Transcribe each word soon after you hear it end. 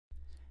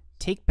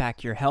Take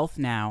Back Your Health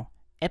Now,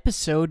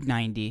 Episode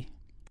 90.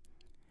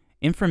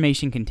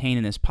 Information contained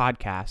in this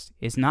podcast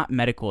is not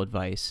medical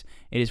advice.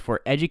 It is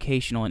for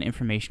educational and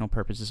informational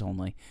purposes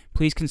only.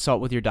 Please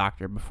consult with your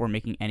doctor before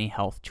making any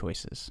health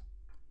choices.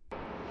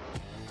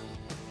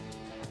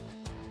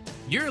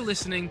 You're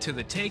listening to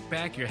the Take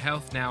Back Your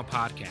Health Now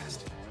podcast,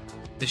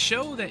 the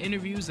show that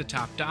interviews the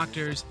top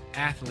doctors,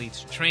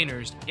 athletes,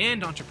 trainers,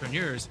 and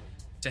entrepreneurs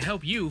to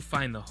help you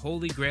find the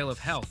holy grail of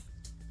health.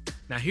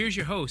 Now here's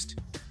your host,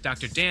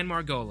 Dr. Dan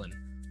Margolin.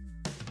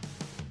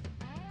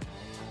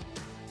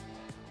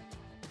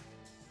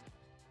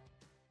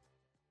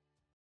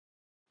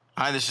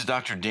 Hi, this is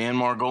Dr. Dan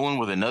Margolin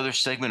with another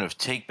segment of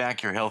Take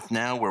Back Your Health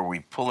Now, where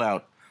we pull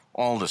out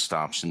all the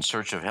stops in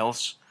search of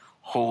health's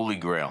holy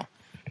grail.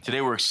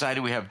 Today we're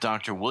excited we have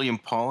Dr. William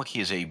Pawluk.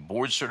 He is a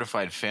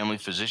board-certified family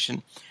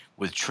physician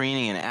with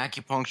training in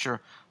acupuncture,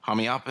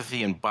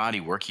 homeopathy, and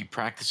bodywork. He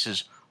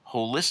practices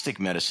holistic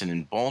medicine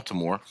in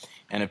Baltimore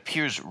and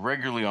appears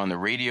regularly on the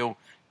radio,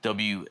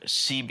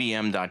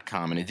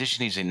 WCBM.com. In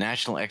addition, he's a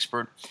national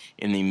expert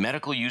in the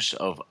medical use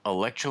of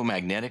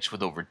electromagnetics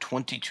with over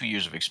 22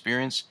 years of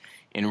experience.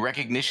 In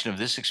recognition of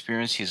this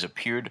experience, he has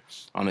appeared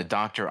on the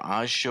Dr.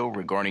 Oz show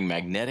regarding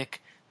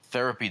magnetic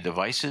therapy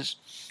devices.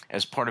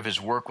 As part of his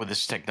work with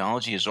this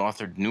technology, he has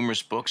authored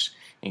numerous books,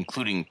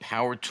 including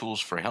Power Tools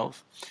for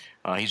Health.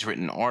 He's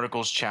written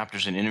articles,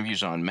 chapters, and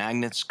interviews on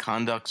magnets,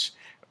 conducts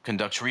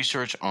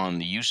research on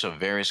the use of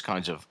various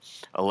kinds of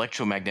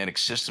electromagnetic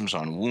systems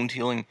on wound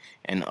healing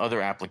and other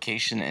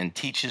application, and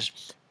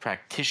teaches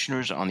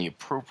practitioners on the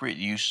appropriate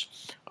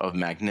use of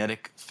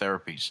magnetic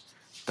therapies.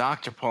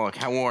 Dr. Pawluk,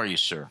 how are you,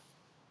 sir?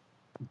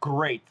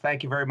 Great.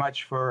 Thank you very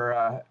much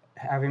for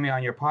having me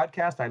on your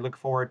podcast. I look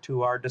forward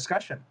to our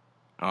discussion.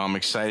 I'm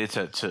excited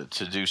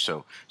to do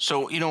so.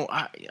 So,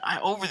 I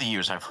over the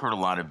years, I've heard a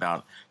lot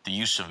about the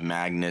use of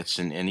magnets,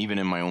 and even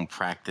in my own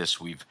practice,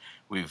 we've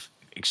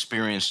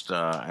experienced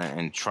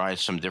and tried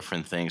some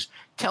different things.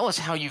 Tell us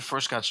how you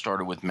first got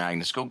started with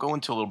magnets. Go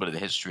into a little bit of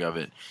the history of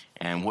it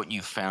and what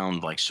you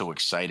found so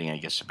exciting, I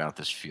guess, about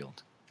this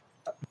field.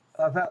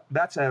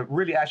 That's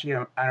actually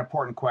an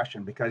important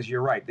question, because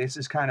you're right. This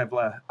is kind of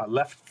a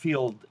left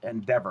field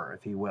endeavor,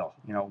 if you will.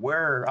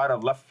 Where out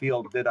of left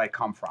field did I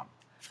come from?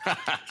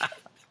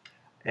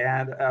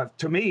 And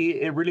to me,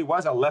 it really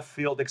was a left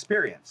field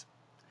experience.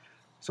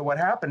 So what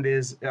happened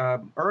is,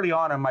 early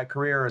on in my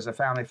career as a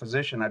family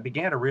physician, I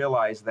began to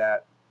realize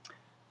that,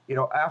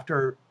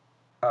 after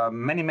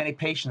many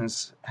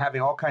patients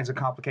having all kinds of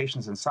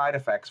complications and side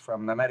effects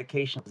from the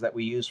medications that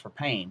we use for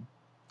pain,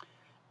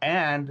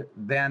 and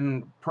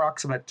then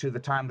proximate to the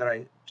time that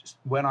I just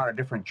went on a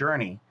different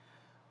journey,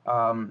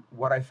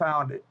 what I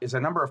found is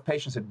a number of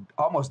patients had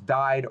almost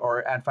died,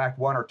 or in fact,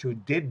 one or two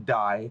did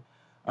die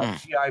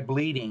of GI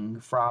bleeding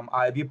from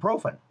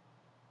ibuprofen.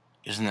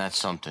 Isn't that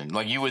something?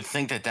 You would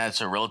think that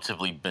that's a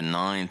relatively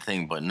benign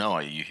thing, but no,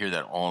 you hear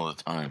that all the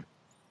time.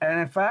 And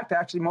in fact,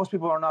 actually, most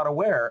people are not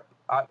aware.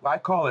 I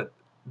call it,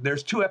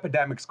 there's two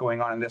epidemics going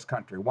on in this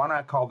country. One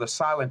I call the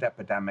silent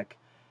epidemic,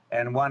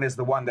 and one is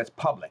the one that's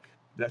public,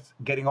 that's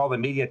getting all the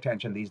media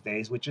attention these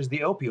days, which is the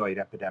opioid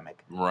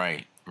epidemic.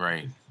 Right.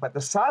 But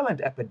the silent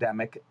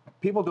epidemic,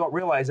 people don't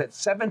realize that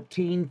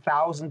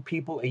 17,000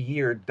 people a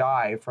year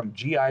die from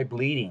GI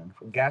bleeding,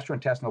 from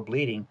gastrointestinal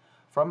bleeding,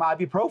 from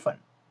ibuprofen.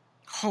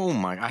 Oh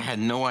my, I had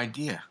no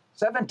idea.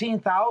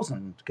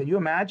 17,000. Can you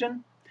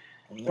imagine?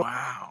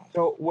 Wow.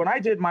 So when I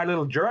did my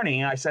little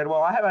journey, I said,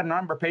 well, I have a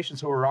number of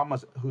patients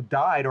who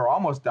died or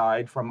almost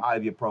died from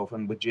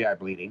ibuprofen with GI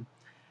bleeding.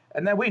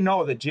 And then we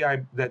know that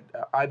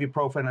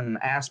ibuprofen and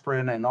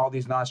aspirin and all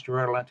these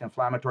non-steroidal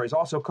anti-inflammatories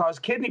also cause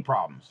kidney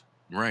problems.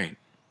 Right.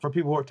 For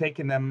people who are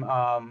taking them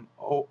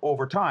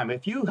over time.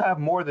 If you have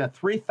more than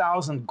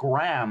 3,000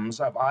 grams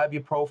of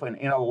ibuprofen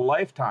in a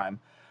lifetime,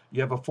 you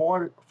have a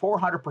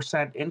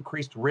 400%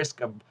 increased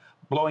risk of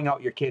blowing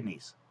out your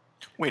kidneys.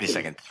 Wait a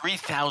second,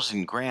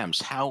 3,000 grams.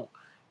 How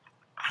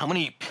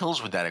many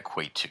pills would that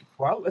equate to?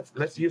 Well,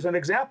 let's use an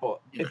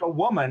example. Yeah. If a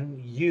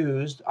woman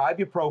used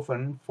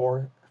ibuprofen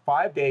for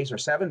 5 days or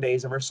 7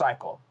 days of her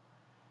cycle,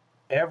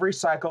 every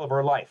cycle of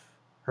her life,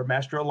 her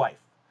menstrual life,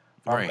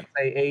 from let's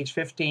say age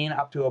 15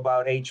 up to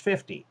about age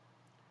 50,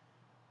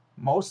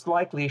 most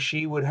likely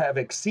she would have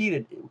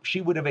exceeded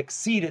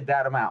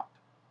that amount.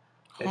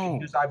 If she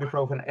used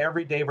ibuprofen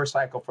every day of her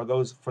cycle for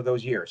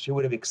those years, she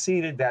would have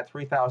exceeded that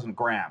 3,000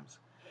 grams.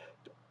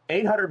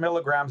 800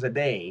 milligrams a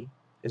day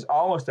is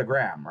almost a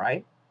gram,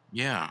 right?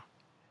 Yeah.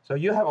 So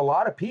you have a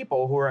lot of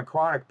people who are in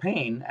chronic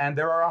pain, and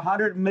there are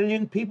 100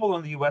 million people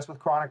in the U.S. with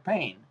chronic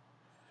pain.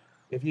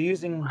 If you're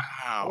using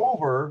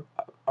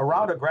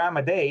around a gram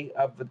a day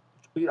of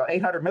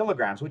 800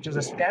 milligrams, which is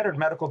a standard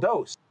medical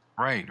dose.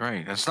 Right.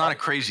 That's not a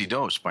crazy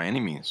dose by any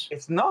means.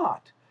 It's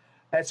not.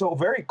 And so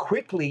very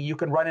quickly you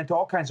can run into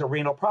all kinds of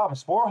renal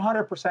problems.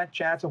 400%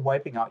 chance of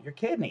wiping out your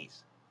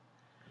kidneys.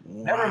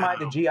 Wow. Never mind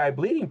the GI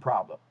bleeding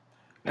problem.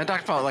 Now,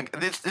 Dr. Paul, like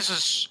this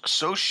is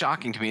so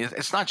shocking to me.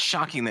 It's not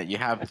shocking that you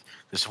have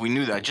this. We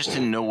knew that. I just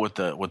didn't know what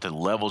the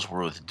levels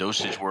were, what the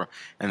dosage were,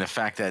 and the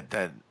fact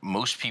that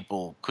most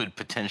people could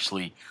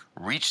potentially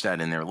reach that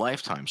in their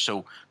lifetime.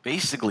 So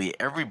basically,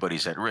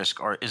 everybody's at risk.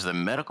 Is the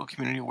medical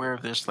community aware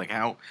of this? Like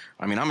how?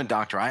 I mean, I'm a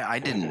doctor. I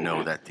didn't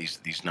know that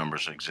these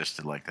numbers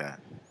existed like that.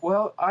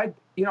 Well, I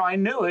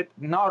knew it.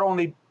 Not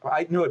only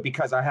I knew it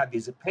because I had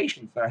these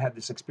patients, that I had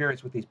this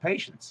experience with these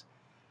patients,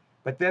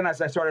 but then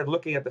as I started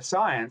looking at the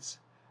science,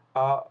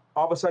 all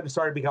of a sudden it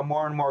started to become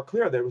more and more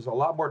clear. There was a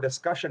lot more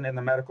discussion in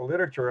the medical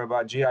literature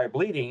about GI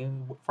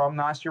bleeding from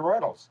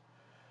nonsteroidals.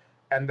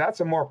 And that's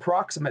a more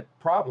proximate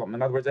problem.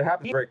 In other words, it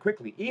happens very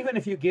quickly. Even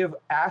if you give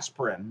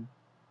aspirin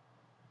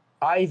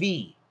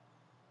IV,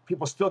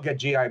 people still get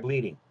GI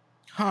bleeding.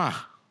 Huh.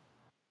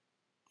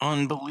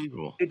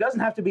 Unbelievable. It doesn't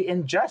have to be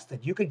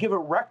ingested. You could give it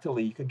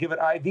rectally, you could give it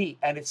IV,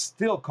 and it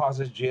still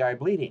causes GI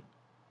bleeding.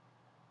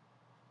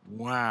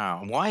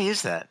 Wow. Why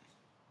is that?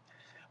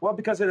 Well,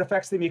 because it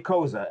affects the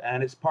mucosa,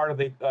 and it's part of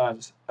the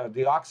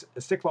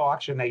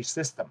cyclooxygenase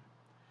system.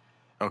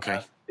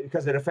 Okay.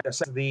 Because it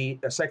affects the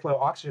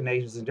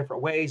cyclooxygenases in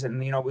different ways, and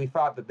we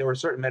thought that there were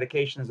certain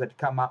medications that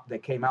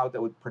came out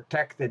that would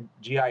protect the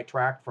GI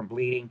tract from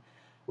bleeding,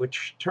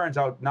 which turns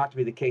out not to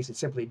be the case. It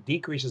simply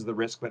decreases the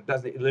risk, but it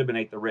doesn't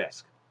eliminate the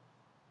risk.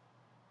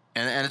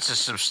 And it's a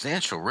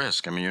substantial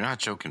risk. I mean, you're not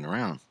joking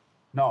around.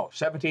 No,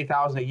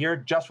 $17,000 a year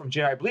just from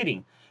GI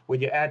bleeding. When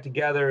you add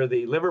together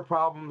the liver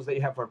problems that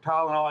you have for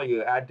Tylenol,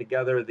 you add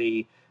together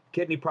the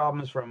kidney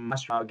problems from,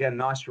 again,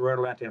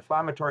 non-steroidal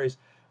anti-inflammatories,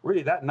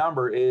 really that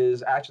number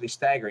is actually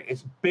staggering.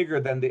 It's bigger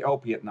than the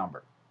opiate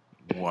number.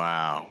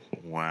 Wow.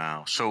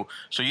 Wow. So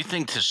you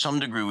think to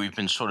some degree we've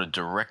been sort of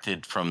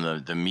directed from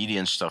the media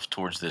and stuff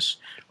towards this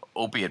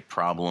opiate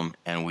problem,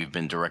 and we've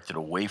been directed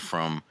away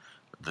from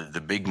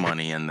the big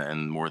money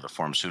and more the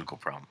pharmaceutical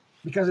problem?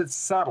 Because it's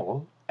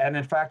subtle, and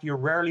in fact, you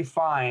rarely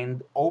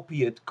find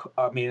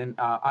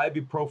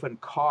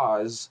ibuprofen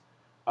cause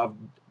of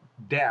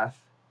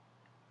death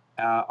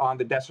on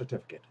the death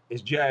certificate.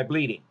 It's GI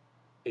bleeding.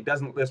 It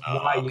doesn't list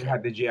why you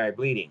had the GI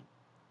bleeding.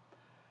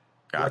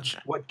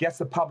 Gotcha. What gets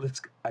the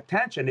public's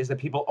attention is that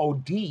people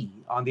OD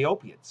on the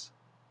opiates.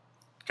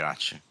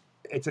 Gotcha.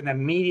 It's an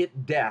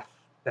immediate death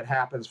that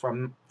happens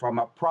from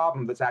a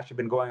problem that's actually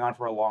been going on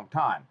for a long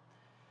time.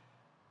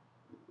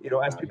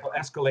 As people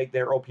escalate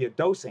their opiate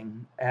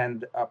dosing,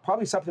 and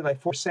probably something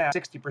like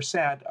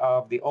 60%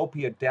 of the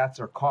opiate deaths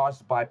are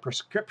caused by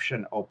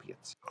prescription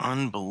opiates.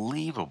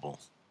 Unbelievable.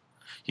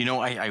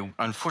 I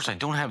unfortunately I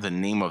don't have the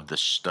name of the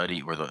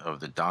study or of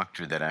the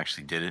doctor that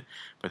actually did it,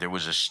 but there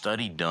was a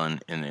study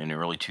done in the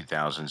early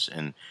 2000s,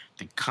 and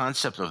the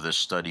concept of this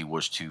study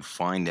was to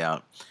find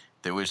out,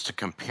 there was to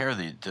compare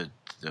the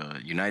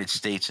United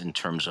States in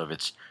terms of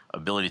its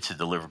ability to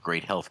deliver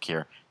great health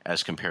care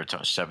as compared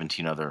to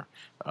 17 other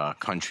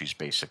countries,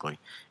 basically.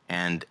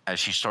 And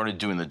as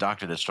the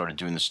doctor that started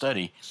doing the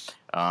study,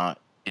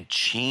 it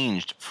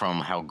changed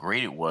from how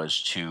great it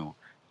was to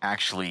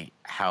actually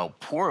how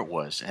poor it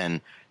was.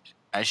 And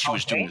as she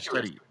was doing the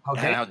study,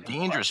 how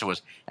dangerous it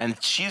was.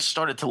 And she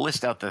started to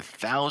list out the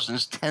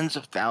thousands, tens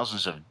of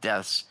thousands of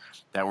deaths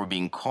that were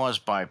being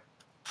caused by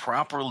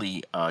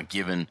properly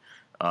given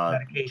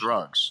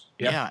drugs.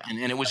 Yep. Yeah, and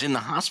it was in the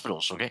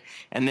hospitals, okay?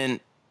 And then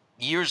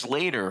years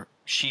later,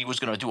 she was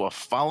going to do a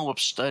follow-up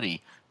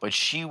study, but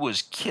she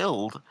was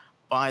killed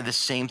by the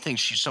same thing.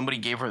 Somebody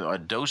gave her a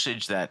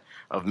dosage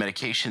of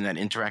medication that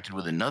interacted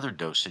with another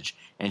dosage,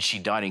 and she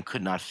died and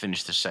could not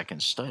finish the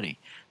second study.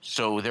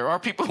 So there are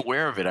people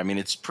aware of it. I mean,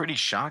 it's pretty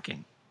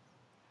shocking.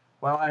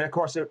 Well, and of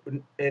course, it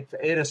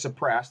is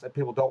suppressed. That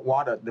people don't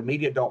want to. The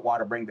media don't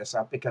want to bring this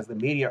up because the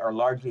media are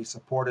largely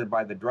supported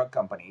by the drug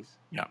companies.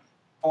 Yeah.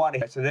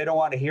 So they don't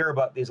want to hear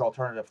about these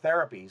alternative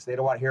therapies. They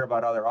don't want to hear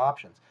about other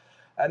options.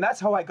 And that's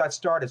how I got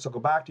started. So go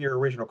back to your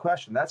original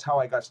question. That's how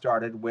I got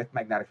started with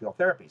magnetic field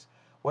therapies.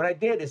 What I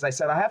did is I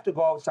said, I have to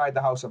go outside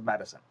the house of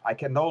medicine. I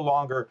can no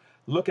longer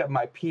look at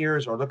my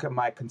peers or look at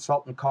my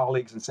consultant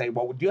colleagues and say,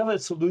 well, do you have a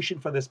solution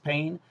for this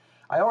pain?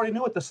 I already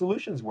knew what the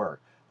solutions were.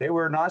 They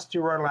were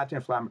non-steroidal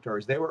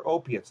anti-inflammatories. They were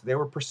opiates. They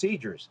were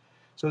procedures.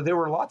 So there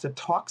were lots of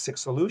toxic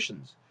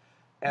solutions.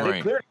 And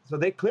right.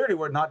 they clearly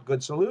were not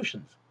good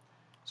solutions.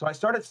 So I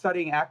started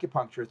studying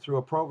acupuncture through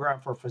a program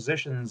for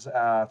physicians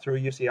through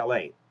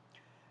UCLA.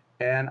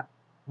 And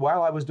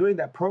while I was doing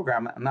that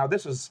program, now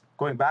this was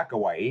going back a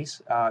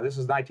ways, this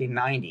was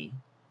 1990,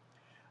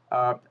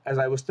 as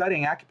I was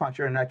studying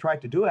acupuncture and I tried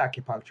to do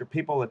acupuncture,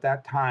 people at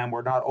that time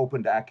were not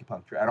open to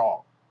acupuncture at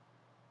all.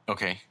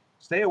 Okay.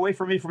 Stay away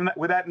from me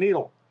with that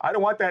needle. I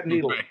don't want that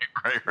needle.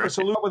 Right.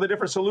 With a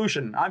different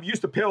solution. I'm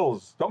used to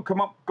pills. Don't come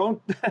to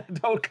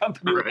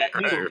me with that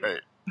needle.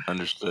 Right.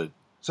 Understood.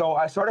 So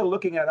I started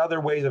looking at other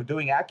ways of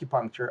doing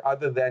acupuncture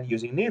other than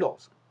using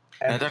needles.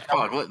 Now, Dr.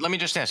 Pawluk, let me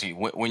just ask you: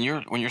 when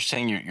you're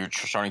saying you're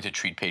starting to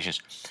treat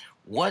patients,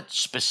 What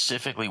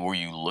specifically were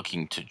you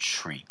looking to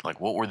treat? Like,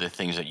 what were the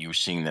things that you were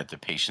seeing that the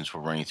patients were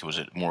running through? Was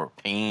it more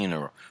pain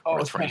or Oh, it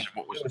was arthritis? pain.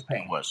 What was It was it?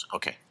 pain. Was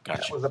okay, That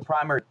gotcha. was a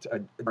primary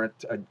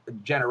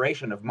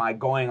generation of my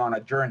going on a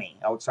journey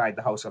outside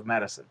the house of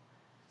medicine,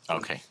 was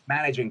Okay,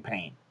 managing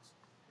pain,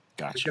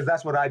 gotcha. because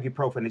that's what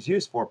ibuprofen is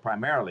used for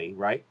primarily,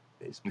 right?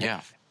 Is pain.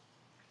 Yeah.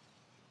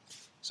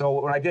 So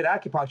when I did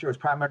acupuncture, it was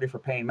primarily for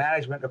pain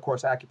management. Of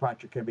course,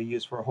 acupuncture can be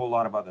used for a whole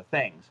lot of other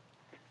things.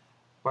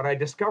 But I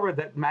discovered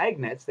that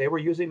magnets, they were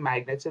using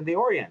magnets in the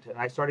Orient, and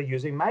I started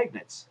using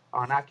magnets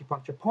on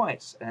acupuncture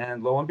points.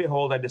 And lo and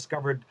behold, I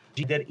discovered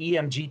she did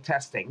EMG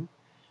testing,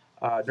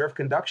 nerve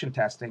conduction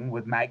testing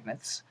with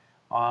magnets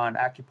on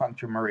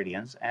acupuncture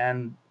meridians,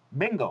 and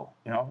bingo,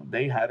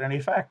 they had an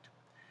effect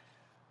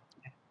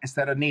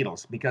instead of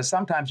needles, because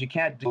sometimes you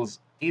can't do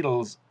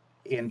needles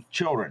in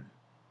children.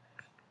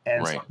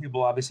 And Right. some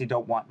people obviously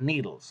don't want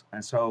needles.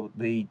 And so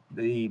the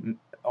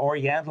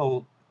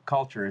Oriental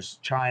cultures,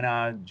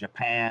 China,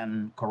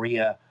 Japan,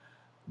 Korea,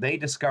 they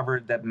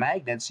discovered that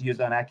magnets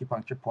used on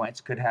acupuncture points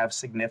could have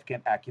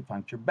significant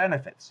acupuncture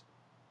benefits.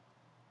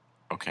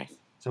 Okay.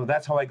 So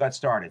that's how I got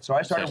started. So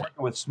I started That's-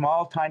 working with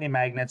small, tiny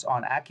magnets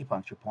on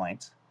acupuncture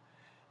points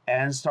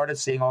and started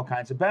seeing all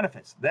kinds of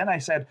benefits. Then I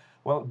said,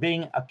 well,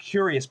 being a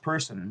curious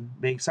person,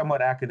 being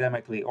somewhat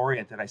academically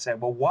oriented, I said,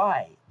 well,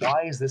 why?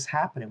 Why is this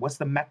happening? What's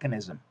the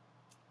mechanism?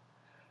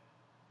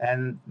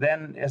 And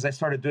then as I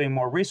started doing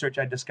more research,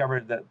 I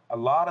discovered that a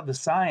lot of the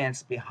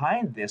science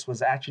behind this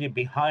was actually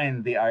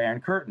behind the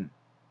Iron Curtain.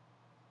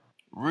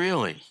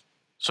 Really?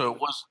 So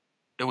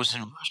it was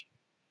in Russia.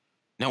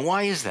 Now,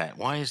 why is that?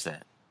 Why is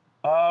that?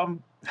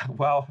 Um,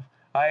 well,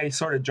 I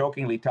sort of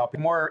jokingly tell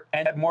people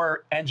had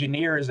more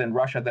engineers in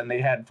Russia than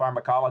they had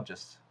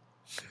pharmacologists.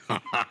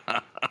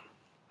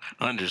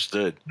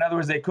 Understood. In other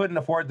words, they couldn't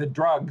afford the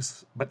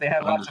drugs, but they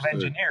had lots of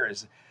Understood.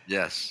 engineers,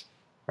 Yes.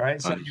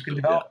 right? So you can Understood,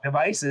 develop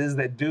devices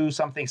that do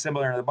something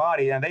similar in the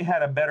body, and they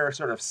had a better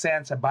sort of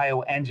sense, a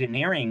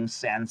bioengineering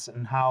sense,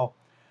 in how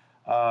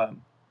uh,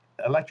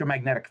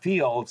 electromagnetic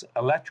fields,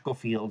 electrical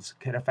fields,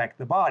 could affect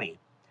the body.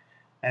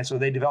 And so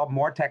they developed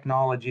more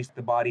technologies to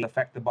the body,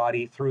 affect the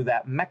body through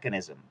that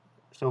mechanism.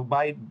 So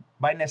by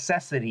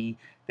necessity,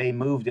 they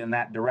moved in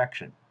that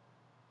direction.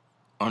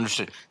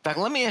 Understood. Doc,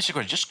 let me ask you a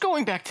question. Just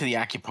going back to the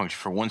acupuncture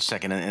for 1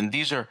 second, and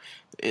these are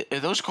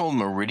those called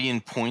meridian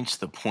points,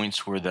 the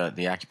points where the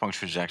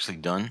acupuncture is actually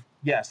done?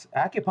 Yes,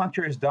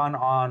 acupuncture is done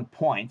on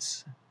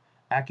points,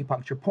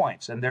 acupuncture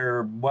points, and there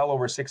are well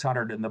over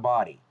 600 in the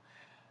body.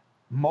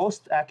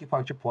 Most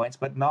acupuncture points,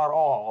 but not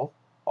all,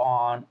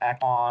 on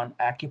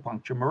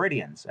acupuncture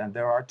meridians, and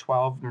there are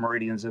 12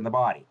 meridians in the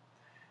body.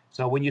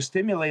 So when you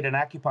stimulate an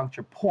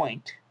acupuncture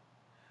point,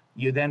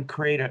 you then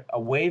create a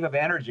wave of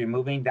energy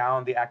moving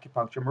down the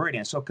acupuncture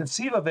meridian. So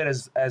conceive of it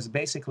as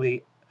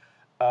basically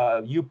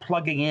you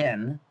plugging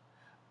in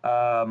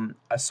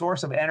a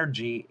source of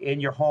energy in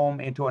your home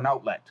into an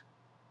outlet.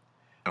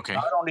 Okay.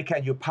 Not only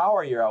can you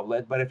power your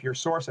outlet, but if your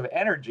source of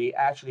energy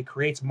actually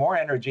creates more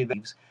energy than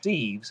it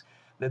receives,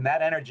 then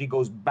that energy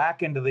goes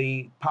back into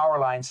the power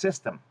line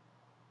system.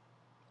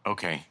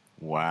 Okay.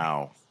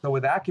 Wow. So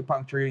with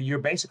acupuncture, you're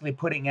basically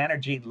putting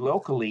energy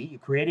locally, you're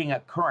creating a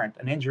current,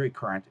 an injury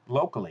current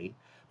locally,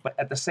 but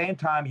at the same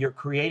time, you're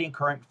creating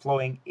current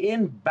flowing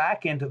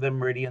back into the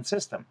meridian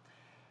system.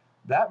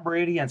 That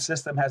meridian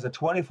system has a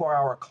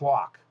 24-hour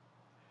clock,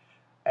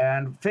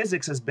 and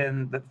physics has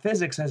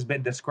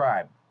been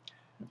described.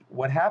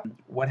 What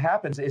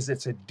happens is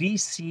it's a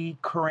DC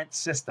current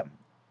system.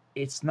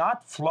 It's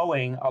not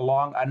flowing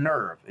along a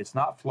nerve. It's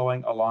not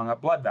flowing along a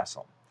blood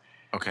vessel.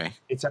 Okay.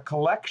 It's a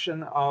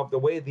collection of the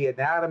way the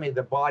anatomy of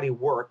the body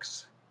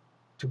works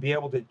to be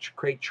able to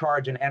create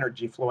charge and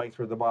energy flowing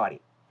through the body.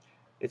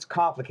 It's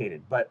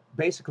complicated, but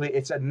basically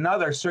it's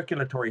another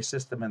circulatory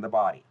system in the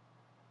body.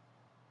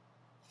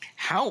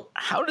 How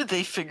did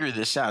they figure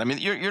this out? I mean,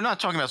 you're not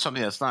talking about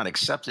something that's not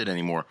accepted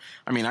anymore.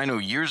 I mean, I know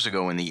years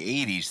ago in the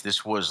 80s,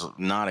 this was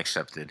not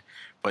accepted.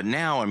 But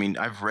now, I mean,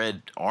 I've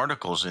read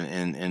articles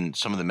in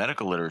some of the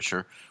medical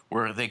literature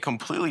where they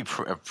completely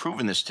have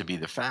proven this to be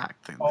the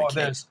fact.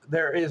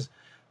 There is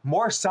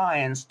more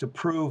science to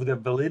prove the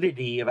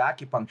validity of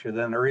acupuncture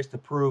than there is to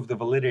prove the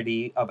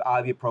validity of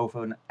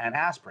ibuprofen and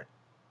aspirin.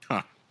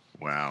 Huh.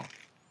 Wow.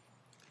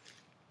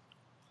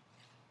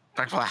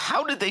 Dr. Pawluk,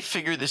 how did they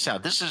figure this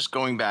out? This is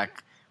going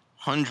back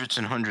hundreds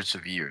and hundreds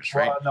of years,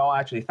 right? Well, no,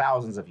 actually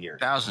thousands of years.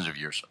 Thousands of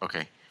years.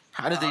 Okay.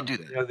 How did they do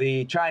that?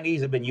 The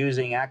Chinese have been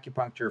using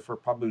acupuncture for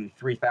probably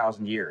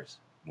 3,000 years.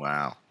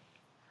 Wow.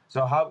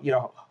 So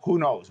who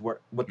knows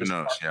what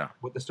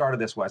the start of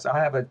this was? I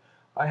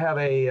have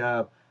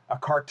a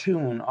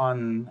cartoon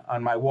on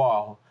my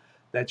wall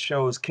that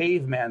shows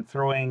cavemen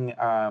throwing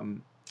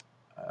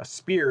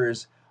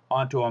spears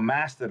onto a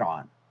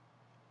mastodon,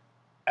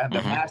 and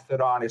the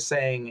mastodon is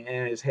saying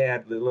in his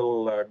head the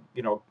little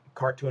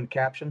cartoon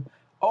caption,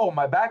 "Oh,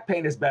 my back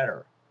pain is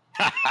better."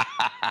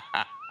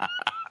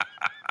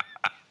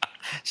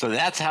 So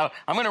that's how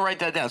I'm going to write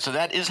that down. So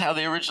that is how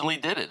they originally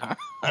did it, huh?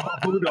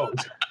 Who knows?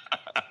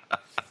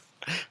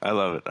 I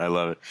love it. I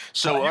love it.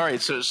 So, all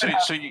right. So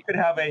You could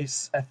have a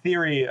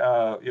theory,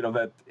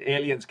 that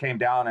aliens came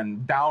down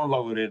and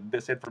downloaded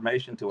this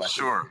information to us.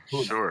 Sure,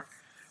 sure.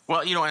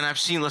 Well, and I've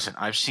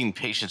seen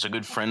patients, a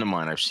good friend of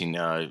mine, I've seen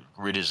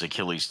rid his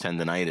Achilles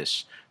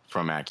tendonitis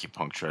from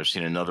acupuncture. I've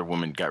seen another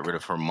woman got rid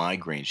of her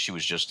migraine. She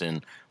was just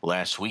in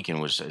last week and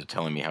was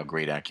telling me how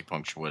great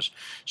acupuncture was.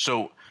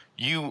 So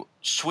you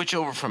switch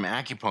over from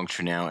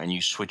acupuncture now and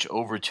you switch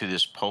over to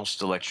this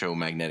pulsed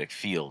electromagnetic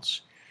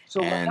fields.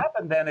 So what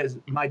happened then is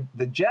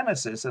the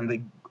genesis and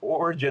the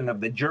origin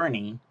of the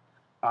journey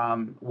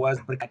was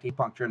the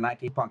acupuncture in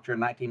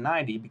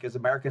 1990 because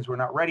Americans were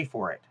not ready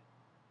for it.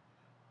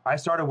 I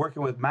started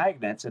working with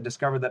magnets and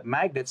discovered that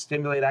magnets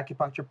stimulate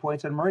acupuncture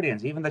points and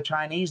meridians. Even the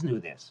Chinese knew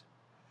this.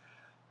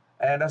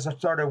 And as I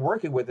started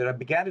working with it, I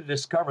began to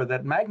discover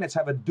that magnets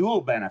have a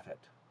dual benefit,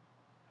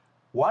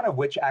 one of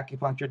which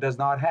acupuncture does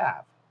not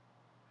have.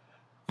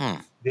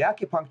 The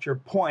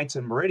acupuncture points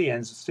and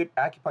meridians,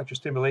 acupuncture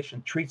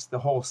stimulation treats the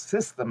whole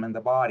system in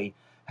the body,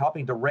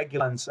 helping to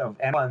regulate of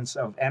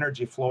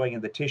energy flowing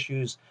in the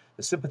tissues,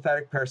 the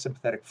sympathetic,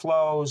 parasympathetic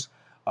flows,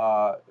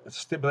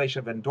 stimulation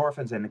of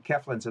endorphins and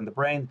enkephalins in the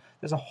brain.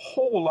 There's a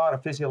whole lot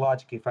of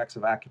physiologic effects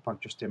of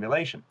acupuncture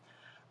stimulation.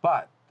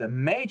 But the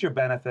major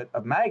benefit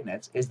of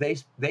magnets is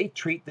they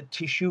treat the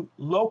tissue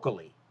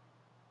locally.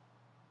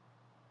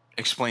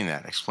 Explain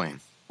that.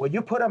 Explain. When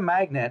you put a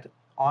magnet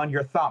on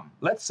your thumb,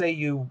 let's say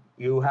you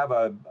have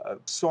a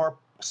sore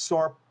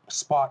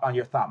spot on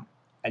your thumb,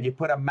 and you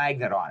put a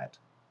magnet on it.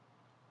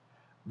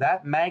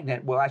 That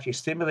magnet will actually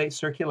stimulate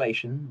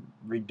circulation,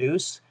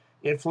 reduce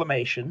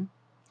inflammation,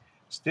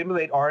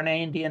 stimulate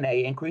RNA and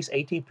DNA, increase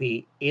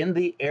ATP in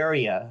the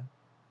area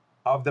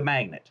of the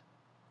magnet.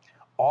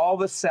 All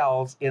the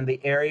cells in the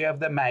area of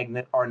the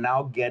magnet are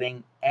now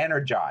getting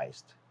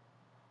energized.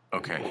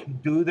 Okay. To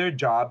do their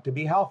job to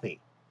be healthy.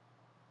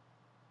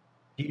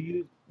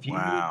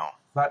 Wow.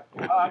 But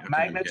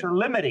magnets are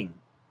limiting.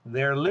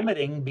 They're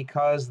limiting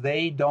because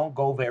they don't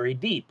go very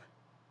deep.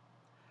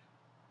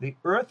 The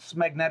Earth's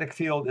magnetic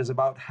field is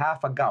about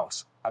half a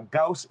Gauss. A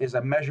Gauss is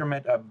a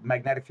measurement of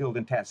magnetic field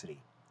intensity.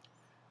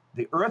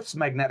 The Earth's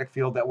magnetic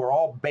field that we're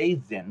all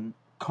bathed in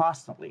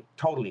constantly,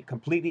 totally,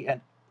 completely,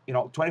 and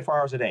 24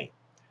 hours a day,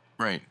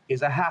 right,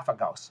 is a half a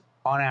Gauss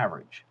on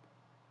average.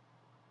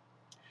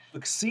 To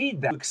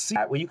exceed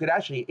that, well, you could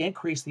actually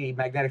increase the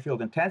magnetic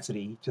field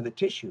intensity to the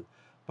tissue,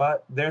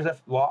 but there's a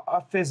law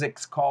of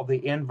physics called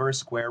the inverse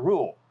square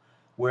rule,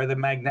 where the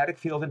magnetic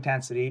field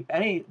intensity,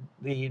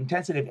 the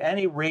intensity of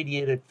any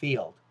radiated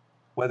field,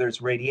 whether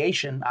it's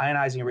radiation,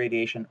 ionizing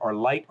radiation, or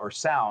light or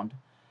sound,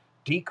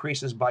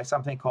 decreases by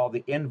something called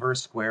the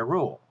inverse square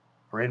rule,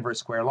 or inverse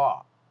square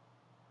law.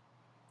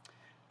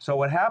 So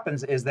what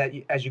happens is that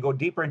as you go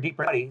deeper and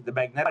deeper,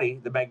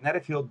 the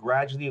magnetic field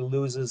gradually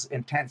loses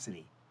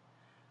intensity.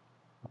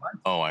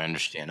 Oh, I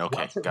understand. Okay,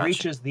 once it gotcha.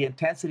 reaches the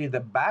intensity of the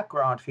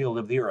background field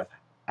of the Earth,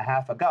 a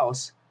half a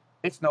Gauss,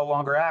 it's no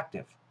longer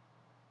active.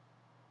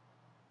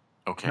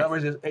 Okay. In other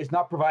words, it's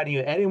not providing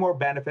you any more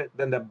benefit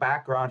than the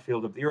background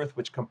field of the Earth,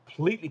 which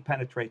completely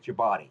penetrates your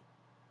body.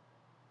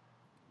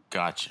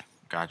 Gotcha.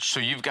 So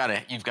you've got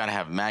to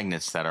have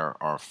magnets that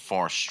are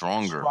far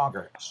stronger.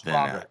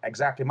 Stronger.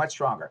 Exactly, much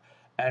stronger.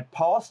 And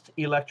pulsed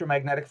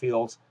electromagnetic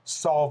fields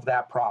solve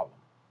that problem.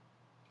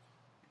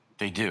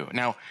 They do.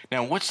 Now,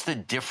 what's the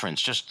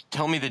difference? Just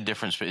tell me the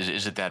difference.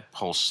 Is it that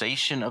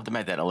pulsation of the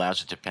magnet that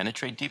allows it to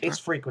penetrate deeper? It's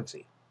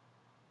frequency.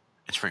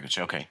 It's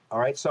frequency. Okay. All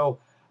right. So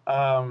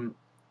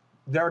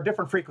there are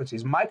different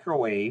frequencies.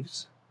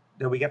 Microwaves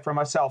that we get from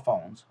our cell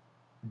phones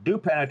do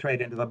penetrate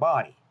into the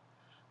body,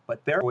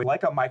 but they're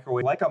like a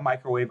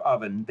microwave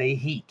oven. They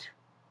heat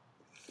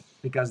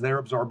because they're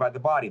absorbed by the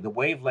body. The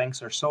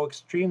wavelengths are so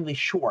extremely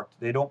short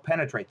they don't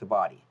penetrate the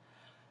body.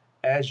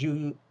 As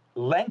you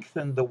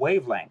lengthen the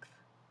wavelength,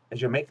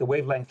 as you make the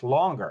wavelength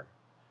longer,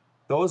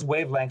 those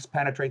wavelengths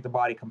penetrate the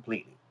body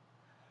completely.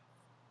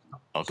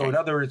 Okay. So in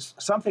other words,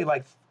 something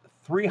like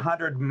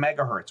 300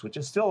 megahertz, which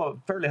is still a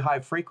fairly high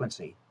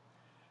frequency,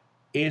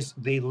 is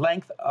the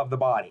length of the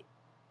body,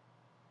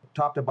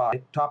 top to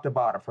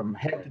bottom, from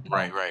head to toe.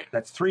 Right.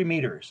 That's 3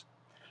 meters.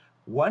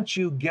 Once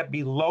you get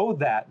below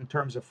that in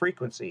terms of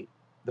frequency,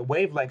 the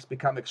wavelengths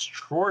become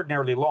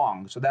extraordinarily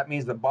long. So that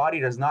means the body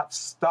does not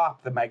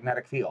stop the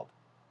magnetic field.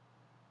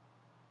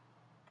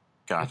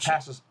 Gotcha. It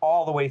passes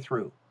all the way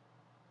through.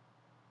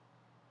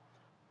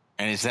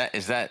 And is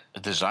that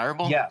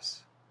desirable?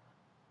 Yes.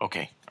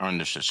 Okay,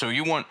 understood. So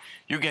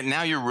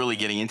now you're really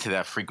getting into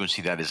that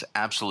frequency that is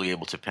absolutely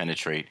able to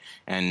penetrate,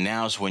 and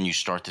now's when you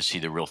start to see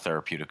the real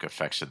therapeutic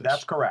effects of this.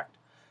 That's correct.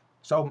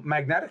 So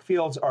magnetic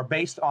fields are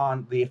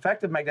the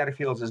effect of magnetic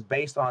fields is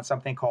based on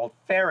something called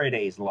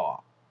Faraday's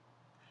law.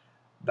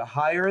 The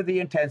higher the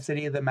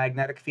intensity of the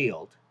magnetic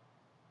field,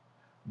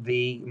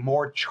 the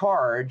more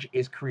charge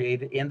is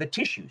created in the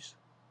tissues.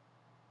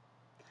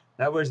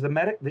 In other words,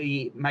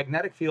 the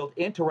magnetic field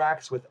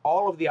interacts with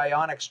all of the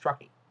ionic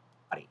structure.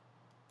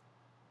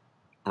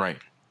 Right.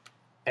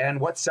 And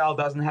what cell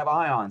doesn't have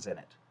ions in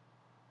it?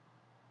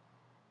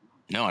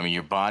 No, I mean,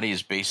 your body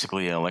is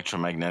basically an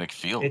electromagnetic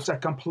field. It's a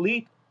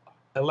complete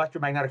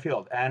electromagnetic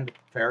field. And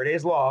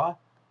Faraday's law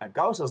and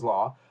Gauss's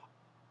law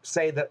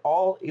say that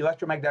all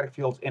electromagnetic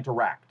fields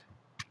interact.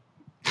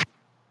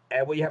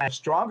 And when you have a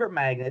stronger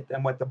magnet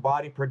than what the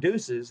body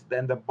produces,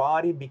 then the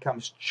body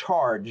becomes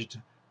charged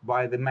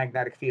by the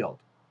magnetic field.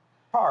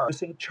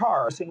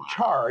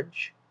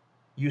 Charge,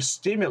 you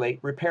stimulate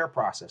repair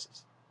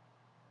processes.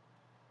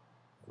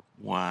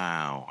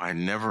 Wow, I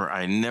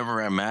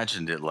never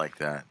imagined it like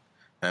that.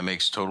 That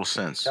makes total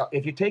sense. Now,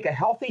 if you take a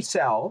healthy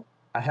cell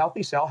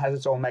has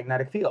its own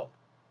magnetic field.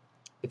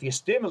 If you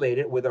stimulate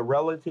it with a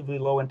relatively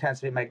low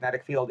intensity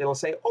magnetic field, it'll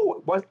say,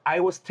 "Oh,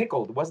 I was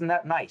tickled. Wasn't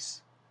that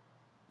nice?"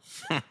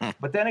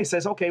 But then it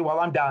says, "Okay, well,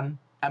 I'm done,"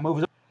 and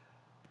moves on.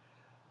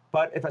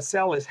 But if a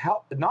cell is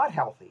not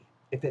healthy,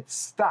 if it's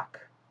stuck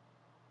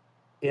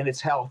in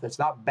its health, it's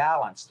not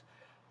balanced,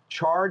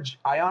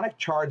 ionic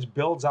charge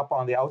builds up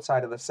on the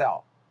outside of the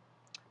cell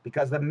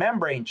because the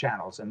membrane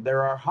channels, and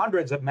there are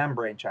hundreds of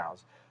membrane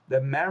channels, the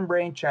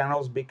membrane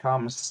channels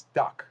become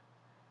stuck.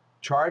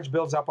 Charge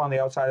builds up on the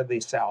outside of the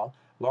cell,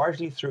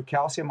 largely through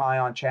calcium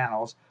ion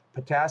channels,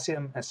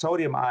 potassium and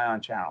sodium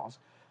ion channels.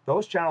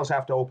 Those channels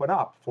have to open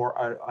up for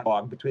a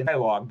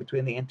dialogue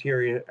between the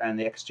interior and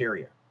the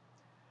exterior.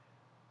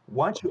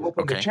 Once you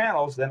open the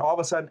channels, then all of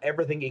a sudden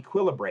everything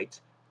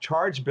equilibrates.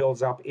 Charge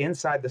builds up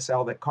inside the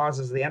cell that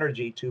causes the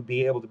energy to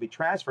be able to be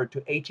transferred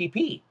to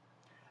ATP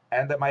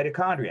and the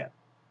mitochondria.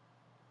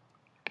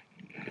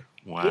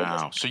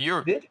 Wow! So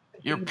you're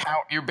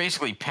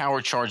basically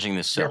power charging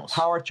the cells.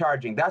 You're power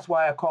charging. That's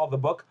why I call the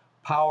book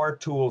 "Power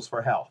Tools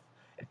for Health."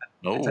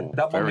 It's a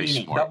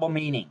double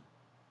meaning.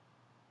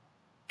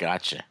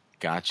 Gotcha.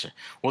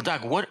 Well,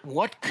 Doc,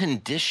 what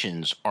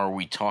conditions are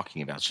we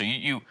talking about? So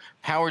you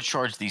power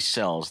charge these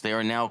cells. They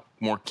are now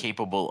more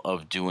capable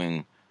of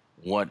doing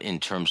what in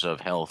terms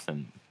of health?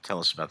 And tell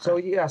us about that. So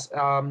yes,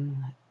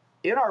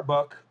 in our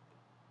book,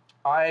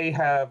 I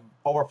have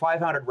over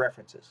 500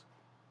 references.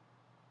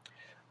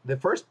 The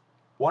first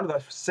one of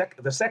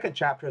the second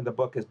chapter in the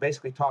book is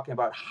basically talking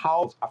about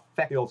how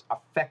fields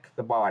affect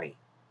the body,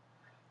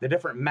 the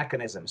different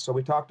mechanisms. So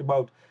we talked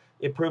about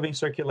improving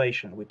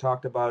circulation. We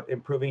talked about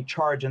improving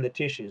charge in the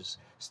tissues,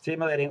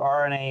 stimulating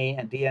RNA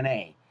and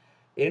DNA,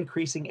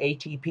 increasing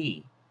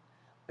ATP,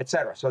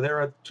 etc. So there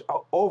are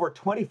over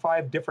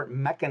 25 different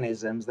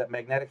mechanisms that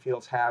magnetic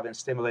fields have in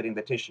stimulating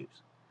the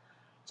tissues.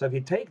 So if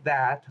you take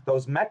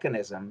those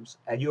mechanisms,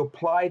 and you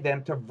apply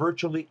them to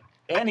virtually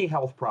any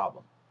health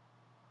problem,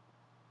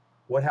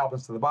 what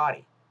happens to the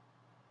body?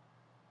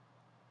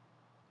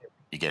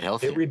 You get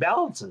healthy. It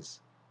rebalances.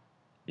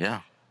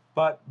 Yeah.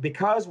 But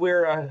because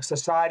we're a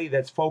society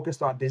that's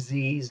focused on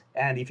disease,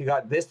 and if you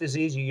got this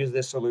disease, you use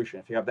this solution.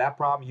 If you have that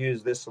problem, you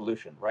use this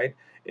solution, right?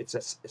 It's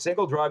a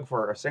single drug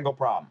for a single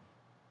problem.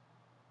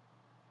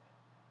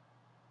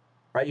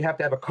 Right? You have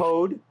to have a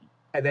code,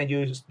 and then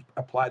you just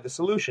apply the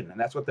solution. And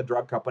that's what the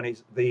drug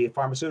companies, the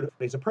pharmaceutical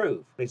companies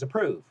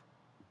approve.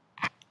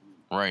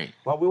 Right.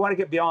 Well, we want to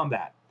get beyond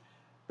that.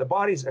 The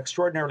body's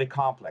extraordinarily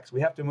complex. We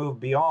have to move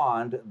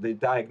beyond the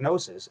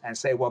diagnosis and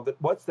say, well,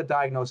 what's the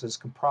diagnosis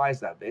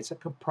comprised of? It's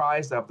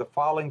comprised of the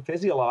following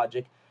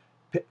physiologic,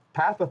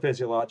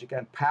 pathophysiologic,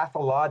 and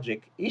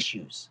pathologic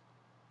issues.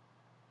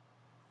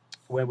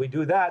 When we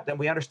do that, then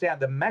we understand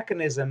the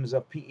mechanisms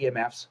of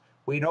PEMFs.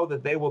 We know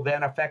that they will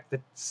then affect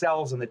the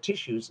cells and the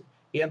tissues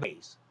in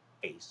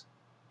ways.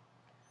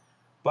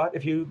 But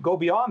if you go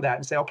beyond that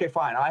and say, okay,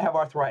 fine, I have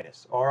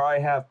arthritis, or I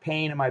have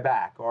pain in my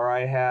back, or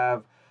I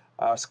have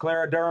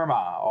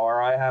scleroderma,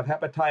 or I have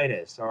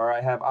hepatitis, or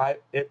I have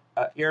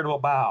irritable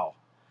bowel.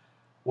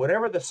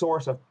 Whatever the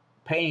source of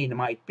pain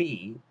might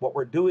be, what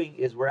we're doing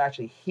is we're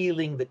actually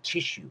healing the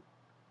tissue.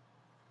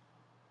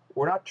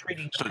 We're not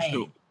treating the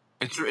pain.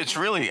 It's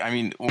really, I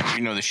mean,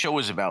 the show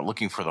is about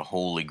looking for the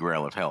holy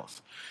grail of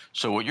health.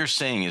 So what you're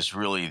saying is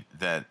really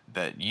that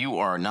you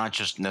are not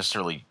just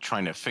necessarily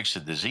trying to fix a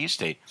disease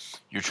state,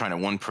 you're trying to,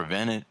 one,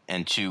 prevent it,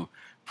 and two,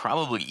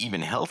 probably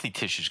even healthy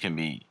tissues can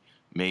be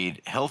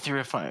made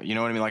healthier. You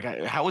know what I mean?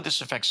 Like, how would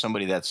this affect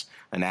somebody that's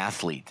an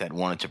athlete that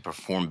wanted to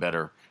perform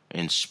better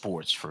in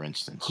sports, for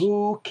instance?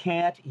 Who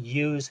can't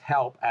use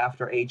help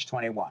after age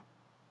 21?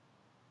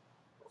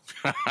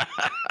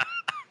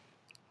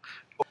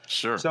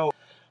 Sure.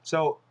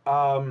 So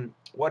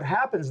what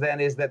happens then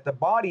is that the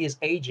body is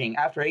aging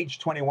after age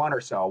 21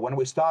 or so. When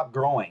we stop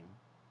growing,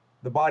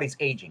 the body's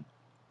aging,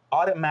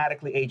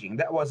 automatically aging.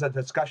 That was a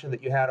discussion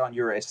that you had on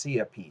your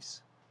ASEA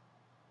piece.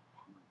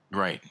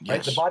 Right.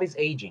 Yes. The body's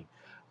aging.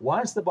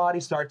 Once the body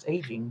starts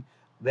aging,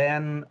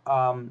 then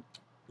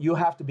you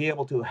have to be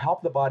able to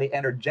help the body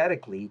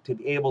energetically to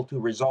be able to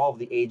resolve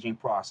the aging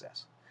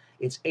process.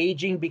 It's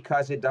aging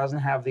because it doesn't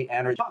have the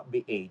energy to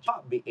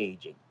be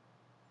aging.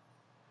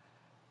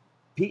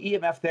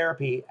 PEMF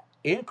therapy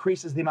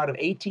increases the amount of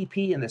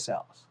ATP in the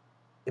cells.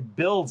 It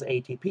builds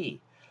ATP.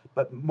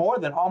 But more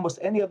than almost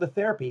any other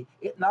therapy,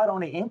 it not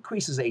only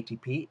increases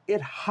ATP,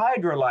 it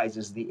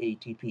hydrolyzes the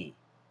ATP.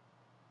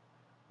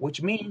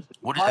 Which means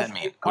what does that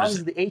mean? It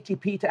causes the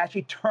ATP to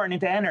actually turn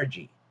into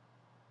energy.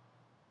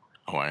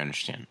 Oh, I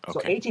understand.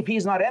 Okay. So ATP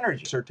is not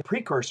energy, it's a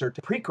precursor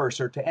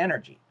to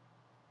energy.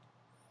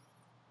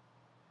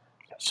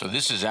 So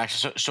this is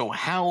actually so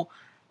how.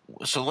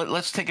 So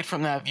let's take it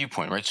from that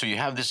viewpoint, right? So you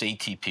have this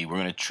ATP. We're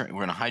going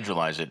to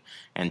hydrolyze it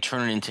and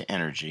turn it into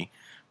energy,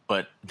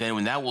 but then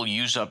when that will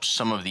use up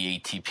some of the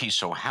ATP.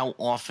 So how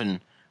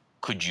often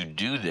could you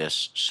do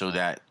this so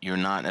that you're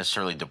not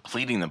necessarily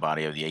depleting the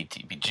body of the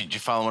ATP? Did you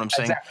follow what I'm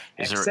saying?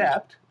 Exactly.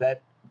 Except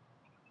that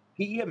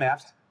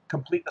PEMFs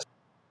complete the.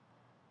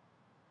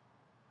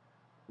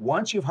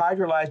 Once you've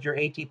hydrolyzed your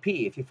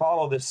ATP, if you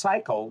follow this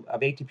cycle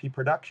of ATP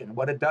production,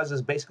 what it does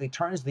is basically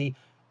turns the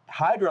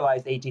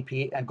hydrolyzed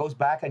ATP and goes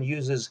back and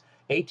uses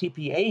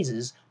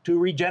ATPases to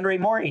regenerate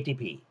more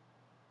ATP.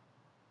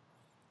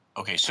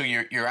 Okay, so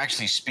you're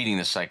actually speeding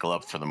the cycle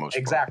up for the most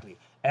part. Exactly.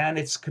 And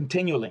it's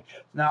continually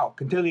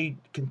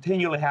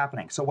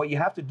happening. So what you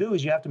have to do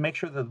is you have to make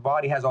sure that the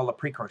body has all the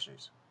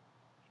precursors.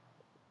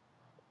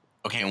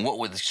 Okay, and what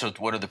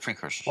are the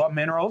precursors? Well,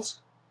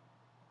 minerals,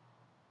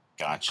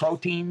 gotcha.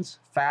 proteins,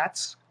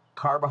 fats,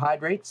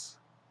 carbohydrates,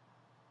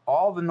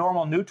 all the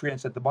normal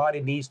nutrients that the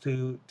body needs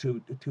to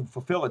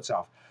fulfill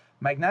itself.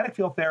 Magnetic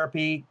field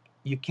therapy,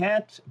 you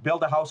can't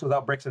build a house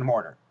without bricks and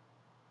mortar.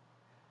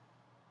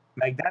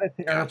 Magnetic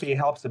therapy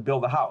helps to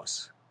build a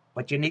house,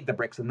 but you need the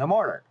bricks and the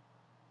mortar.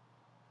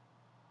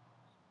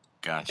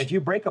 Gotcha. If you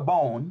break a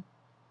bone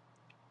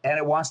and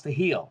it wants to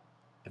heal,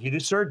 if you do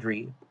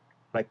surgery,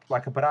 like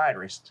a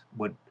podiatrist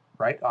would,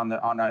 right, on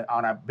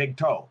a big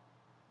toe,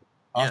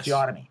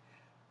 osteotomy.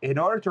 In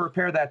order to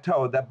repair that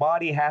toe, the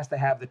body has to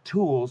have the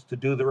tools to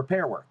do the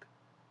repair work.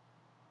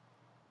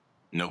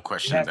 No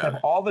question about it. It has to about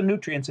have all the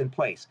nutrients in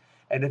place.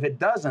 And if it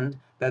doesn't,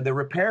 then the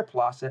repair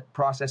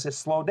process is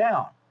slowed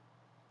down.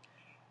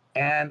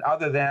 And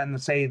other than,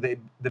 say,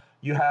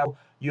 you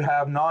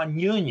have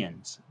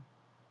non-unions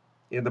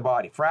in the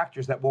body,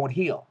 fractures that won't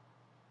heal.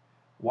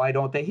 Why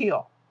don't they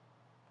heal?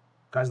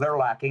 Because they're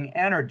lacking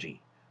energy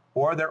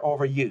or they're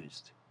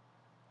overused.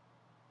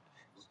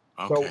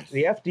 Okay. So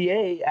the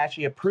FDA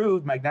actually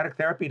approved magnetic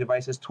therapy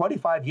devices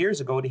 25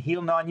 years ago to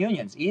heal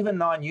non-unions, even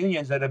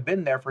non-unions that have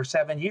been there for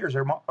 7 years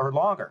or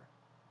longer.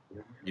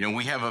 You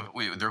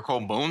know, they're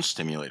called bone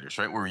stimulators,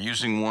 right? We're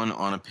using one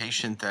on a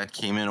patient that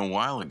came in a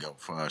while ago.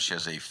 She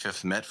has a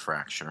fifth met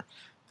fracture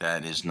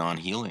that is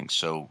non-healing.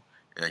 So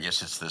I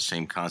guess it's the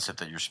same concept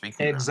that you're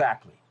speaking about.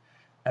 Exactly.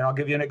 And I'll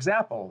give you an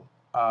example.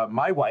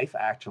 My wife,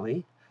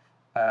 actually,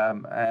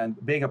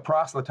 and being a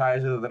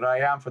proselytizer that I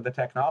am for the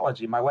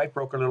technology, my wife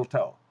broke her little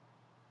toe,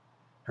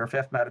 her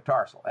fifth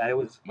metatarsal. And it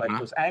was it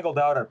was angled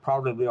out at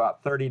probably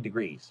about 30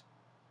 degrees.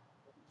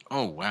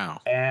 Oh, wow.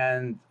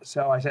 And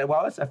so I said,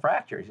 well, it's a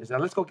fracture. She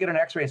said, let's go get an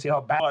x-ray and see how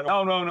bad. No,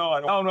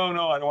 I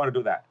don't want to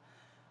do that.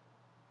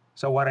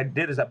 So what I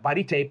did is I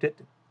buddy taped it,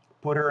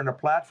 put her in a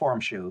platform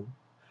shoe,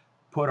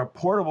 put a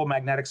portable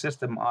magnetic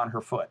system on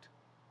her foot.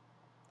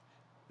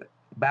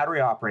 Battery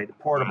operated,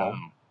 portable.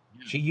 Wow.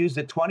 She used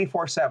it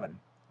 24/7.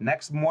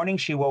 Next morning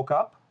she woke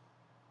up,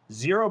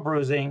 0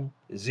 bruising,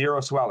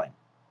 0 swelling.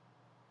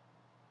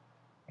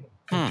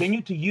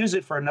 Continued to use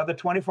it for another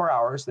 24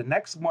 hours. The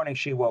next morning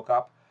she woke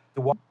up,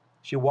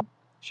 she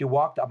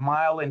walked a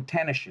mile in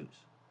tennis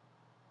shoes.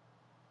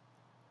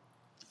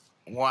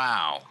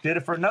 Wow. Did it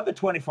for another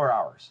 24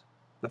 hours.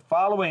 The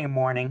following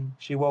morning,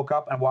 she woke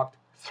up and walked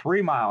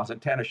 3 miles in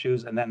tennis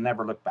shoes and then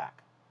never looked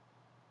back.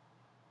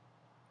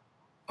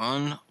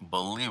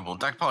 Unbelievable.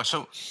 Dr.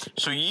 Pawluk,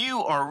 so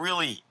you are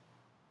really,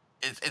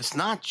 it's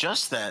not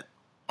just that,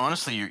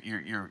 honestly,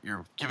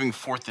 you're giving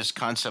forth this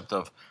concept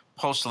of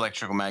pulsed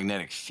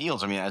electromagnetic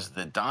fields. I mean, as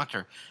the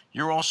doctor,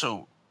 you're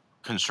also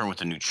concerned with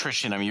the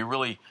nutrition. I mean, you're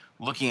really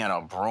looking at a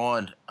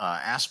broad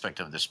aspect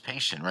of this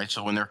patient, right?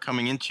 So when they're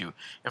coming into you,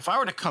 if I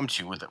were to come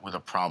to you with a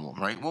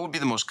problem, right, what would be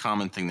the most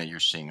common thing that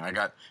you're seeing? I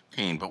got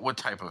pain, but what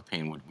type of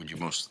pain would you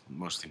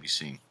mostly be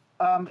seeing?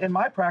 In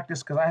my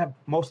practice, because I have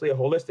mostly a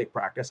holistic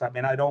practice, I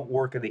mean, I don't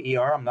work in the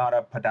ER. I'm not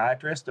a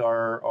podiatrist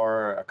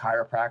or a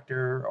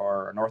chiropractor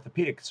or an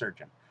orthopedic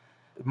surgeon.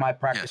 My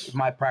practice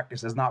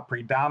is not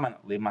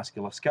predominantly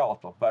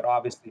musculoskeletal, but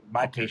obviously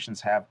my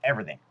patients have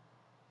everything.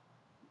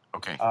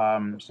 Okay.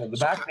 So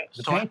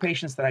the pain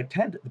patients that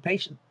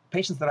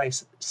patients that I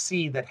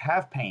see that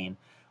have pain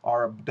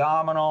are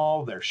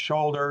abdominal, their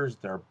shoulders,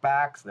 their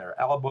backs, their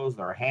elbows,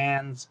 their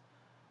hands,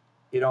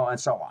 and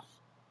so on.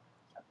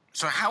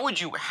 So how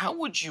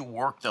would you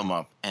work them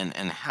up, and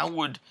how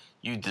would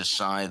you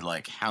decide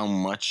like how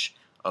much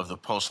of the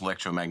pulse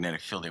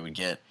electromagnetic field they would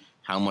get,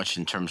 how much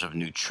in terms of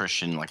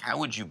nutrition, like how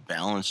would you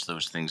balance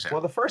those things out?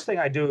 Well, the first thing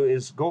I do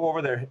is go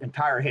over their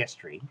entire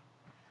history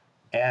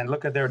and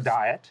look at their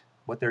diet,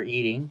 what they're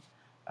eating.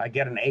 I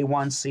get an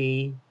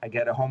A1C, I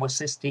get a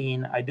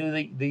homocysteine, I do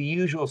the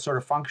usual sort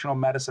of functional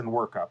medicine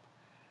workup.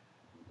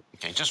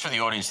 Okay, just for the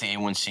audience, the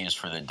A1C is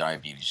for the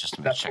diabetes, just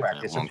to make That's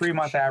correct. It's a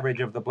 3-month average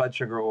of the blood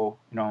sugar,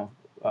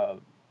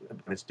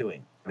 it's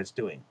doing.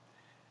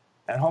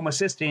 And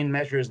homocysteine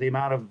measures the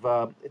amount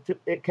of,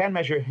 it can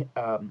measure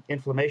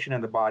inflammation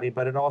in the body,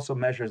 but it also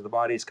measures the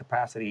body's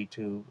capacity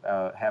to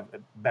have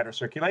better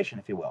circulation,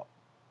 if you will.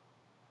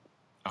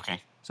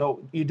 Okay.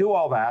 So you do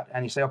all that,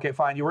 and you say, okay,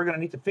 fine, you were going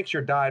to need to fix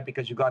your diet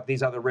because you got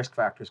these other risk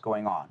factors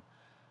going on.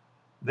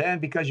 Then,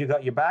 because you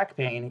got your back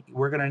pain,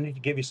 we're going to need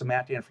to give you some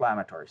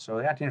anti-inflammatories. So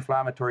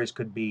anti-inflammatories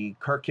could be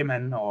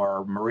curcumin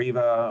or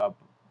Mariva,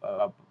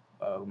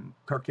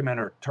 curcumin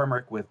or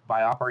turmeric with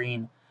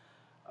bioperine,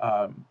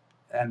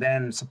 and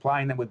then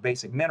supplying them with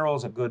basic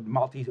minerals, a good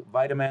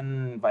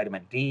multivitamin,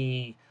 vitamin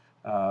D,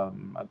 EPA,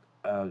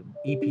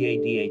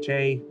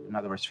 DHA, in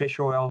other words, fish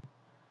oil.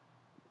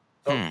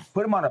 So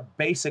put them on a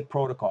basic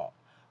protocol.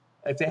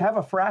 If they have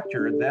a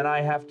fracture, then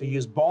I have to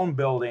use bone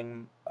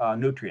building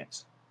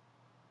nutrients.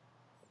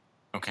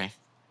 Okay.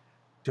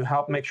 To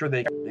help make sure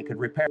they could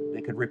repair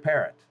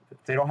it.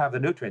 If they don't have the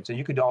nutrients, and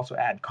you could also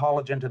add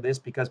collagen to this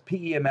because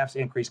PEMFs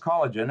increase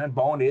collagen, and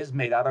bone is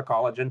made out of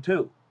collagen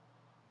too.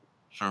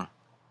 Sure.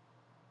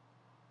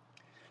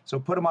 So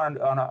put them on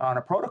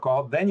a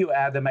protocol. Then you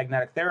add the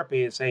magnetic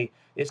therapy and say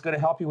it's going to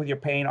help you with your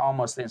pain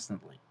almost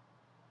instantly.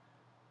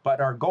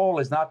 But our goal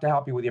is not to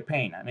help you with your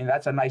pain. I mean,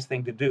 that's a nice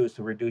thing to do, is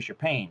to reduce your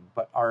pain.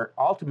 But our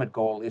ultimate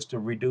goal is to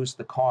reduce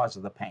the cause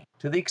of the pain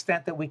to the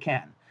extent that we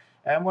can.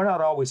 And we're not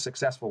always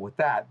successful with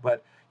that,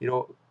 but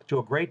to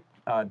a great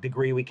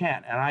degree we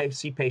can. And I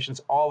see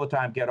patients all the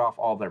time get off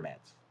all their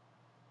meds.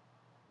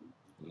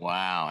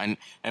 Wow.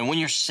 And when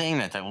you're saying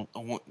that,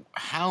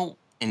 how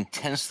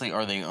intensely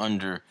are they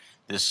under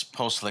this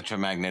pulsed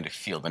electromagnetic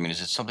field? I mean,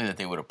 is it something that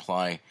they would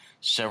apply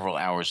several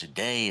hours a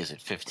day? Is it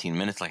 15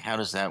 minutes? Like, how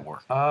does that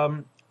work?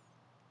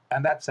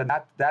 And that's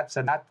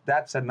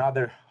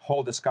another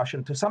whole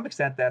discussion. To some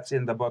extent, that's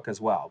in the book as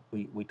well.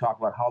 We talk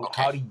about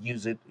how to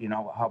use it,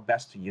 how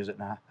best to use it,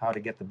 and how to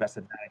get the best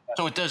advantage.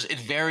 So it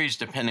varies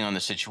depending on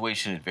the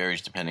situation. It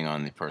varies depending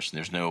on the person.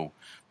 There's no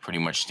pretty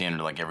much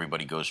standard, like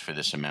everybody goes for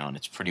this amount.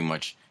 It's pretty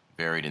much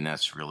varied, and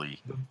that's really,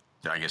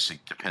 I guess,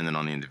 dependent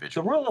on the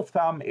individual. The rule of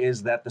thumb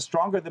is that the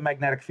stronger the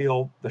magnetic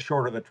field, the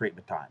shorter the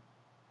treatment time.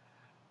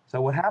 So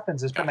what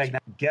happens is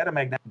get a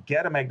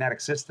magnetic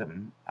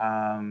system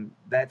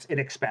that's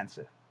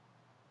inexpensive.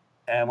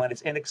 And when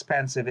it's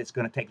inexpensive, it's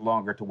going to take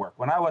longer to work.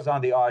 When I was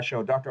on the Oz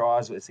show, Dr.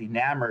 Oz was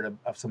enamored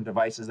of some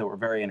devices that were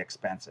very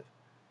inexpensive.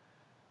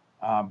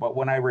 But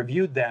when I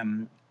reviewed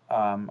them,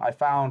 I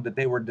found that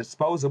they were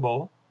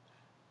disposable,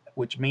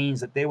 which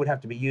means that they would have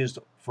to be used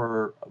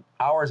for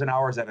hours and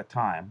hours at a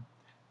time.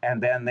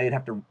 And then they'd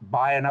have to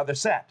buy another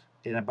set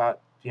in about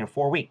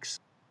 4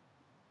 weeks.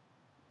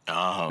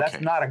 Oh, okay.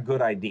 That's not a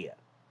good idea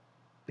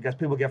because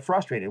people get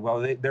frustrated. Well,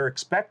 they're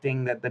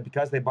expecting that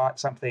because they bought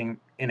something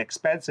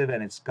inexpensive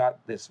and it's got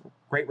this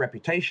great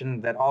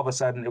reputation that all of a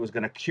sudden it was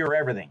going to cure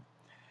everything.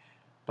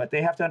 But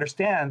they have to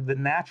understand the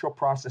natural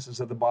processes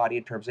of the body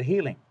in terms of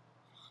healing,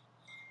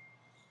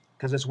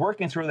 because it's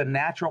working through the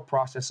natural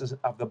processes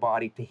of the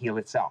body to heal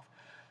itself.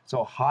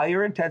 So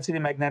higher intensity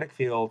magnetic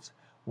fields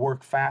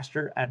work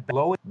faster and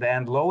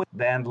than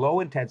low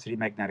intensity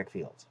magnetic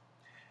fields.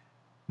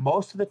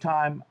 Most of the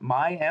time,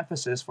 my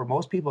emphasis for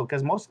most people,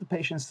 because most of the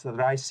patients that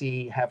I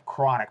see have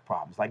chronic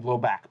problems like low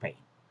back pain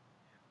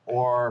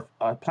or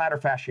plantar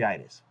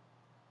fasciitis.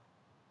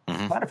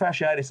 Plantar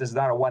fasciitis is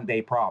not a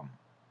one-day problem.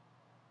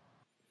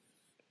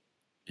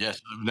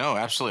 Yes, no,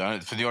 absolutely.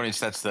 For the audience,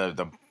 that's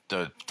the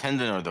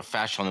tendon or the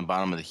fascia on the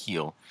bottom of the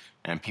heel,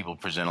 and people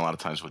present a lot of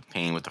times with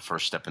pain with the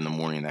first step in the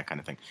morning, that kind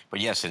of thing.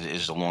 But yes, it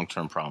is a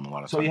long-term problem a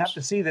lot of times. So you have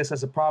to see this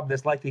as a problem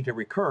that's likely to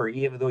recur,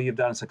 even though you've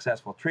done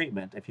successful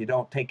treatment. If you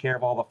don't take care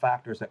of all the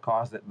factors that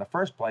caused it in the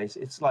first place,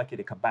 it's likely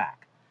to come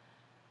back.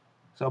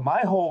 So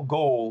my whole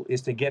goal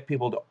is to get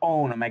people to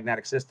own a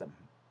magnetic system.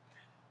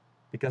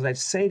 Because I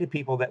say to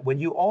people that when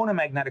you own a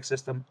magnetic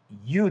system,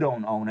 you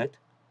don't own it,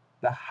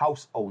 the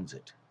house owns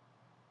it.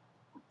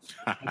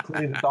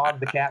 Including the dog,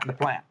 the cat, and the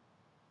plant.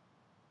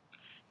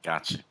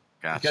 Gotcha.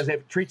 Because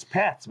it treats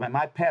pets.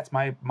 My pets,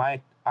 I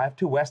have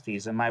 2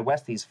 Westies, and my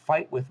Westies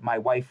fight with my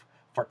wife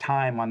for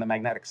time on the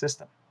magnetic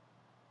system.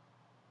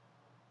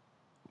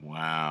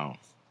 Wow.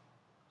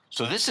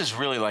 So this is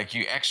really like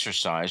you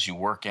exercise, you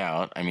work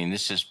out. I mean,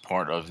 this is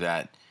part of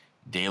that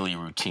daily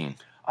routine.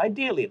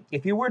 Ideally,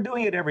 if you were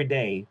doing it every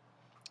day,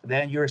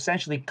 then you're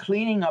essentially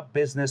cleaning up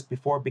business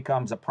before it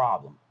becomes a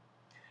problem.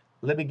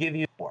 Let me give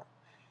you more.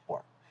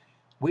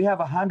 We have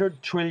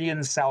 100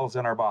 trillion cells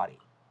in our body.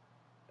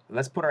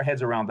 Let's put our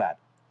heads around that.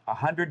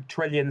 100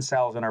 trillion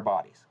cells in our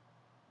bodies.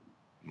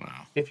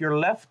 Wow. If your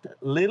left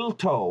little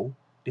toe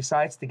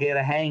decides to get a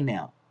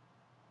hangnail,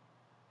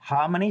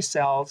 how many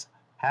cells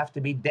have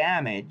to be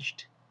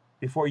damaged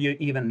before you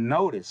even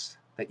notice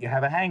that you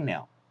have a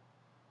hangnail?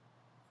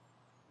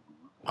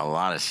 A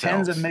lot of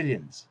cells. Tens of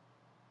millions.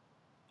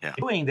 Yeah.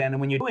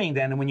 When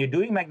you're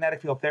doing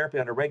magnetic field therapy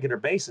on a regular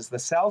basis, the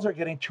cells are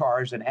getting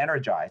charged and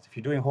energized. If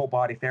you're doing whole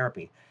body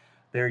therapy,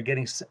 they're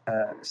getting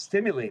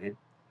stimulated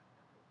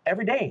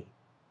every day.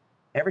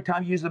 Every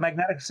time you use the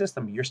magnetic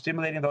system, you're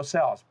stimulating those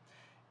cells.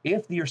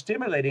 If you're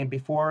stimulating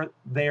before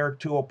they're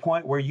to a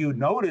point where you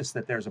notice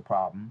that there's a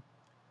problem,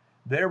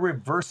 they're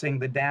reversing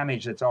the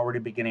damage that's already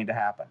beginning to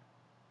happen.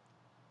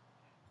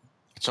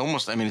 It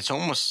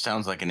almost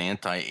sounds like an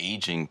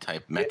anti-aging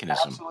type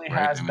mechanism. It absolutely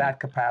has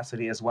that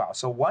capacity as well.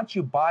 So once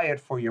you buy it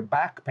for your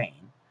back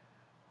pain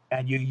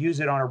and you use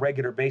it on a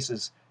regular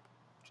basis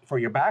for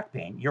your back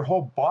pain, your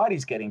whole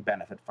body's getting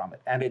benefit from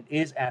it, and it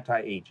is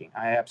anti-aging.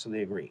 I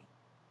absolutely agree.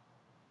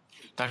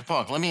 Dr.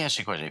 Pawluk, let me ask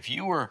you a question. If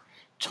you were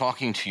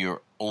talking to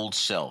your old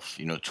self,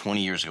 20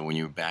 years ago when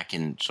you were back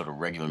in sort of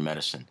regular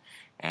medicine,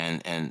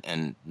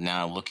 and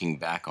now looking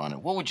back on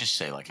it, what would you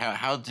say? Like,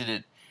 how did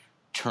it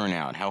turn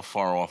out? How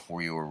far off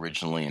were you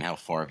originally, and how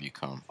far have you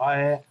come?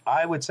 I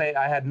would say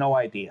I had no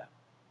idea.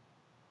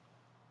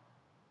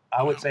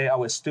 I would say I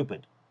was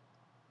stupid.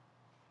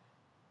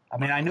 I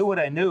mean, I knew what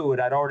I knew,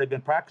 and I'd already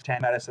been practicing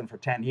medicine for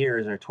 10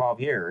 years or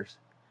 12 years.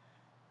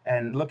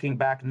 And looking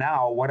back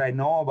now, what I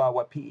know about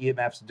what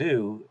PEMFs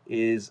do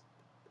is,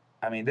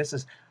 I mean, this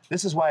is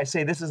why I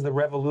say this is the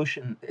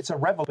revolution. It's a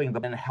revolution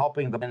in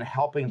helping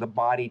the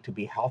body to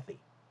be healthy.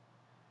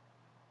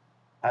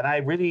 And I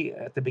really,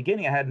 at the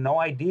beginning, I had no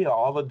idea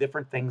all the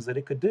different things that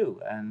it could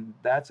do. And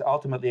that's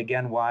ultimately,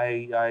 again,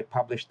 why I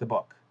published the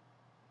book.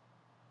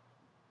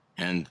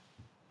 And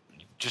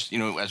just,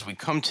 as we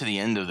come to the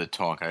end of the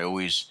talk, I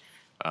always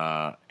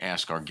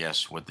ask our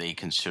guests what they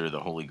consider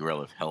the holy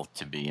grail of health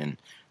to be. And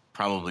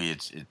probably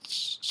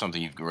it's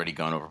something you've already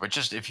gone over. But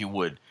just if you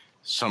would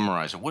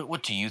summarize it,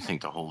 what do you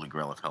think the holy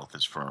grail of health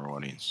is for our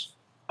audience?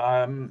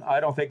 I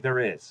don't think there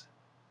is.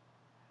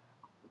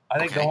 I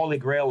think the holy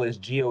grail is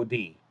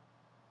God.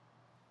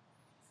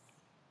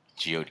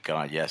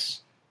 God,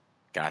 yes.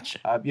 Gotcha.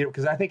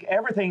 Because I think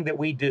everything that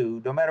we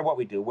do, no matter what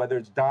we do, whether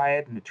it's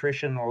diet,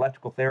 nutrition,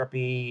 electrical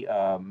therapy,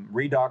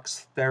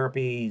 redox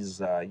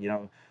therapies,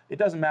 it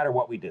doesn't matter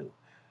what we do.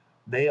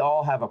 They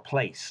all have a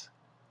place.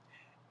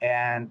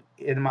 And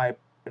in my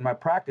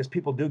practice,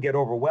 people do get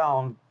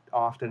overwhelmed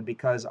often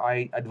because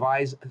I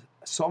advise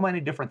so many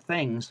different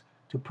things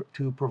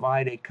to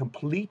provide a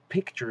complete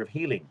picture of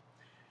healing.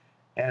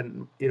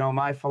 And,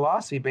 my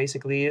philosophy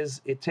basically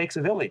is it takes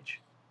a village.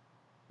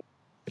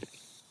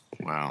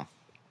 Wow.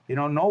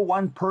 No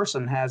one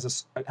person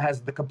has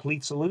the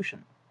complete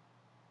solution.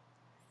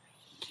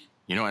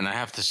 And I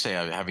have to say,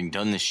 having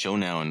done this show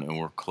now, and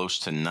we're close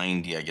to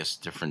 90, I guess,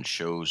 different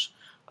shows,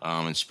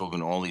 and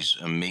spoken to all these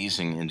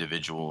amazing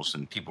individuals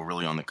and people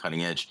really on the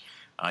cutting edge,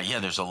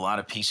 there's a lot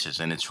of pieces,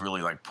 and it's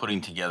really like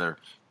putting together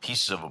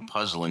pieces of a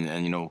puzzle.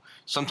 And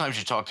sometimes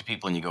you talk to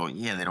people and you go,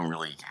 yeah, they don't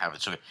really have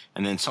it. So,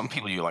 and then some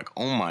people you're like,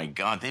 oh my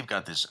God, they've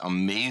got this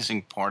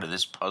amazing part of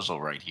this puzzle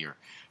right here.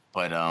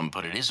 But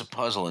it is a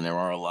puzzle, and there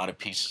are a lot of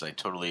pieces. I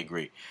totally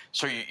agree.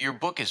 So your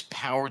book is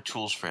Power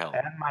Tools for Health.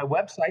 And my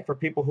website, for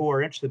people who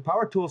are interested,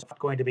 Power Tools is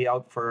going to be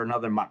out for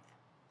another month.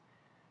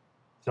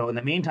 So in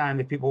the meantime,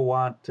 if people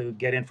want to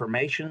get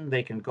information,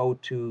 they can go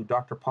to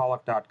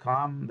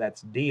drpawluk.com.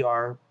 That's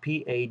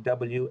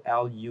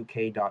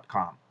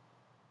drpawluk.com.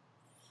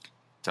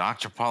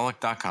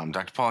 drpawluk.com.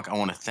 Dr. Pawluk, I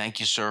want to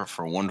thank you, sir,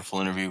 for a wonderful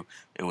interview.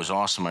 It was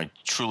awesome. I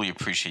truly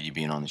appreciate you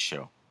being on the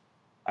show.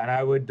 And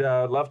I would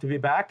love to be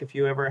back if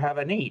you ever have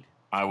a need.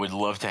 I would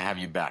love to have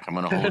you back. I'm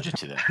going to hold you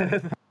to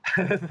that.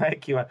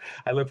 Thank you.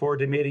 I look forward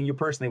to meeting you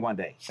personally one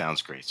day.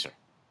 Sounds great, sir.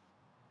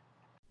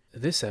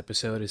 This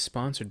episode is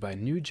sponsored by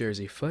New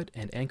Jersey Foot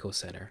and Ankle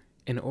Center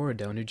in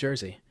Oradell, New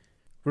Jersey.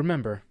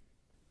 Remember,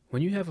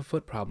 when you have a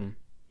foot problem,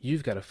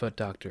 you've got a foot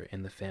doctor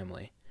in the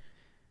family.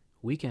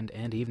 Weekend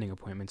and evening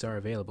appointments are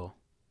available.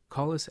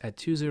 Call us at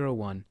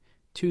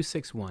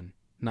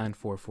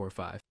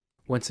 201-261-9445.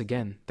 Once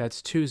again,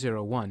 that's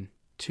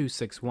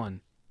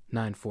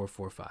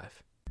 201-261-9445.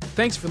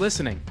 Thanks for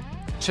listening.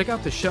 Check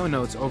out the show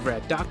notes over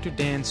at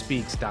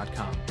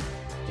drdanspeaks.com.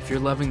 If you're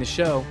loving the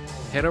show,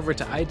 head over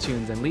to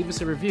iTunes and leave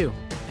us a review,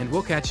 and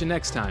we'll catch you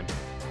next time.